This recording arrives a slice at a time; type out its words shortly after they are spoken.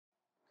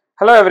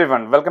Hello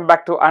everyone, welcome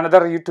back to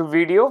another YouTube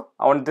video.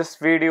 On this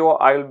video,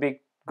 I will be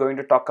going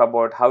to talk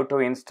about how to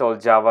install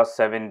Java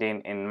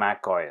 17 in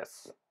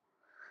macOS.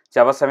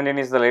 Java 17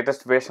 is the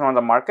latest version on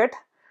the market.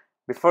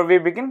 Before we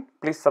begin,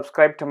 please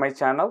subscribe to my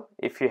channel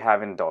if you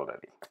haven't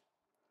already.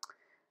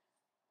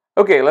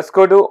 Okay, let's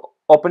go to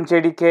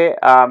OpenJDK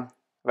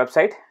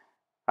website.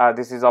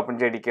 This is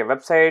OpenJDK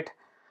website.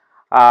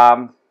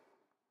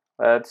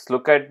 Let's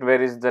look at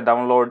where is the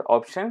download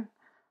option.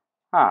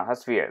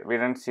 That's weird. We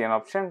didn't see an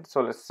option.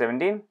 So let's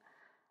 17.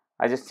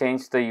 I just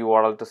changed the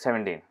URL to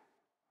 17,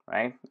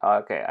 right?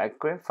 Okay, I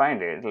couldn't find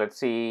it. Let's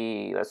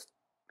see. Let's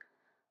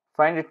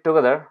find it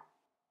together.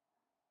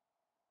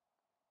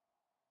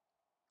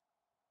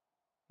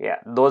 Yeah,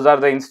 those are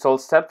the install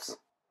steps.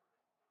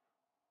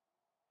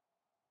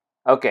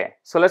 Okay,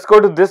 so let's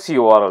go to this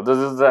URL. This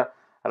is the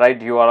right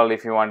URL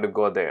if you want to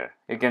go there.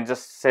 You can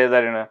just say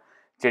that in a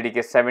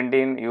JDK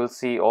 17. You will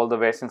see all the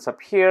versions up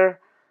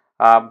here,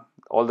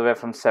 all the way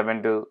from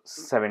 7 to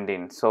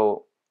 17.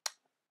 So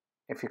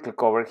if you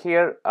click over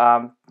here,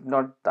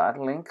 not that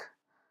link,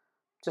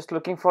 just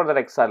looking for that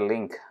exact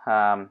link.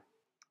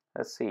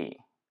 Let's see.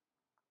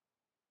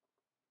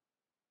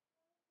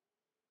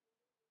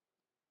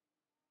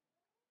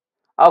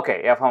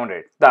 Okay, I found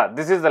it.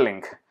 This is the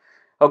link.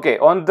 Okay,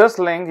 on this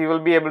link you will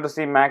be able to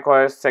see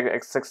macOS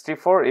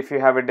x64. If you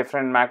have a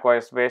different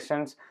macOS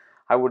versions,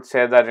 I would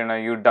say that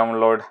you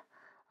download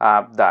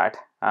that.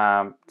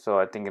 So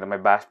I think my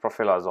bash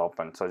profile was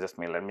open. So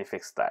let me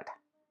fix that.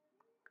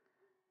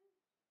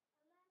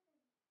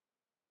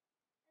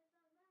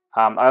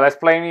 I'll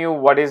explain you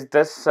what is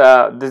this.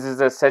 This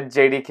is a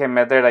setjdk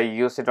method. I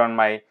use it on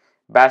my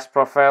bash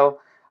profile.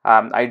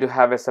 I do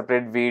have a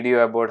separate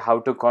video about how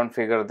to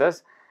configure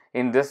this.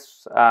 In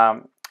this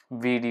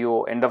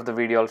video, end of the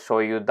video, I'll show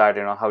you that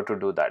how to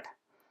do that.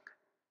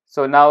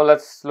 So now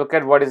let's look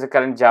at what is the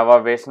current Java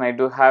version. I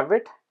do have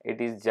it. It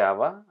is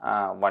Java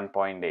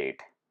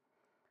 1.8,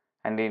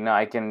 and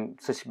I can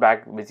switch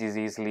back which is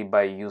easily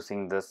by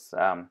using this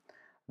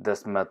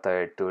this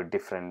method to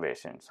different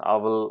versions. I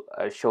will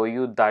show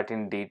you that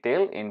in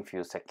detail in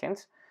few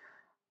seconds,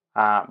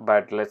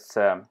 but let's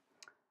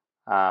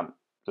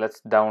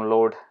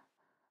download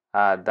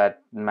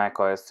that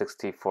macOS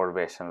 64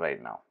 version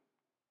right now.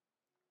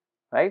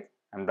 Right,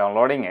 I'm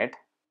downloading it.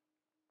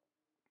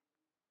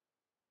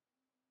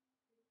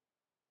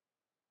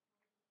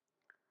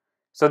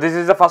 So this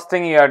is the first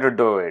thing you have to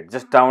do.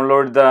 Just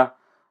download the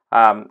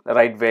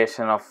right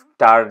version of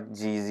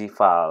tar.gz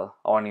file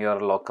on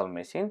your local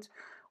machines.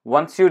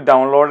 Once you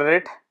downloaded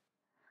it,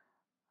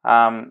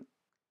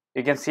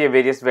 you can see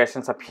various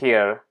versions up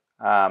here.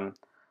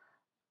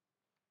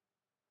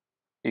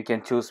 You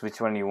can choose which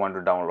one you want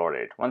to download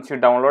it. Once you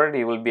download it,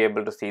 you will be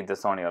able to see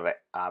this on your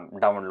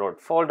download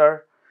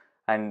folder,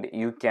 and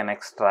you can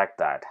extract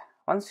that.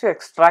 Once you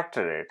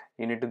extracted it,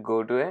 you need to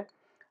go to a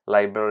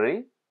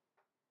library,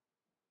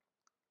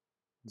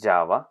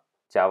 Java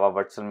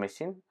virtual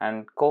machine,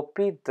 and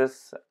copy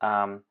this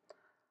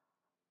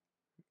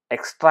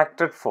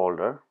extracted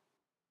folder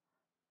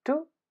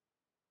to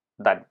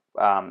that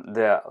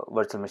the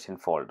virtual machine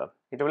folder.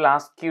 It will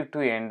ask you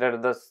to enter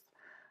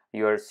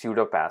your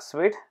sudo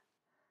password.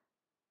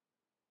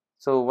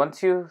 So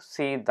once you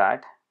see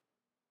that,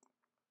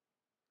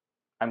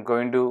 I'm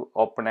going to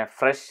open a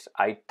fresh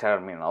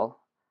iTerminal.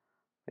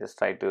 Just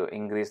try to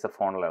increase the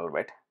font a little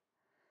bit.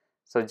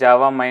 So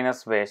Java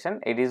minus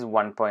version, it is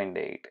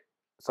 1.8.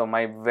 So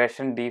my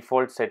version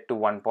default set to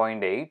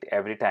 1.8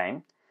 every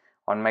time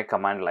on my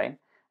command line.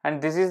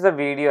 And this is the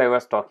video I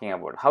was talking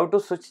about, how to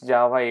switch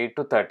Java 8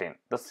 to 13.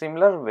 The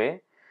similar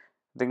way,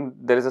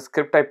 there is a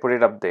script, I put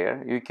it up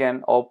there. You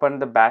can open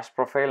the bash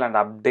profile and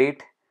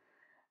update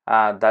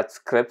that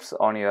scripts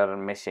on your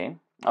machine.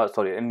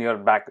 In your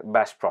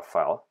bash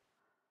profile.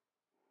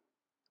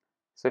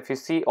 So if you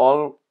see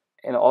all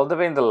the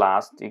way in the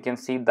last, you can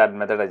see that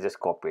method I just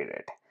copied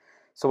it.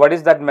 So what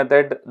is that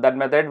method? That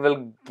method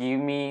will give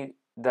me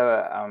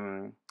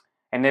the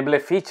enable a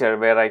feature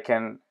where I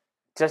can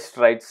just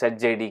write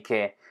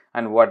setjdk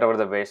and whatever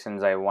the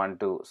versions I want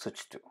to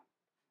switch to.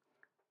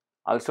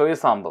 I'll show you a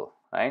sample,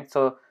 right?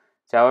 So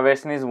Java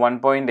version is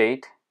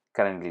 1.8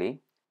 currently.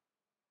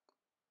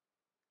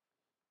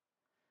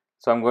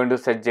 So I'm going to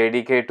set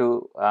JDK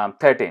to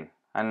 13,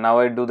 and now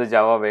I do the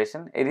Java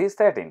version. It is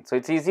 13. So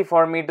it's easy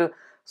for me to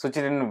switch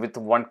it in with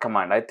one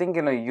command. I think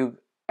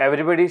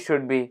everybody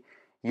should be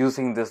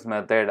using this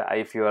method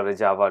if you are a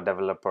Java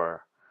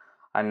developer.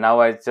 And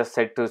now I just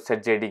set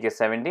JDK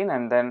 17,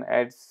 and then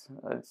it's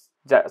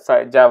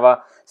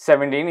Java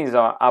 17 is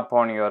up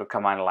on your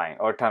command line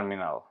or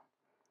terminal.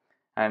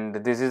 And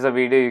this is a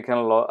video, you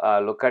can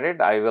look at it.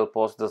 I will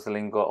post this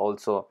link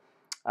also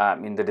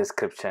in the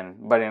description,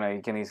 but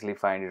you can easily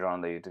find it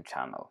on the YouTube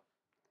channel.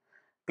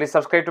 Please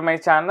subscribe to my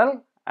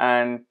channel,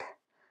 and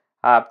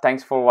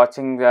thanks for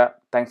watching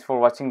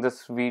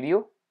this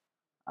video,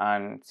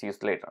 and see you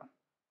later.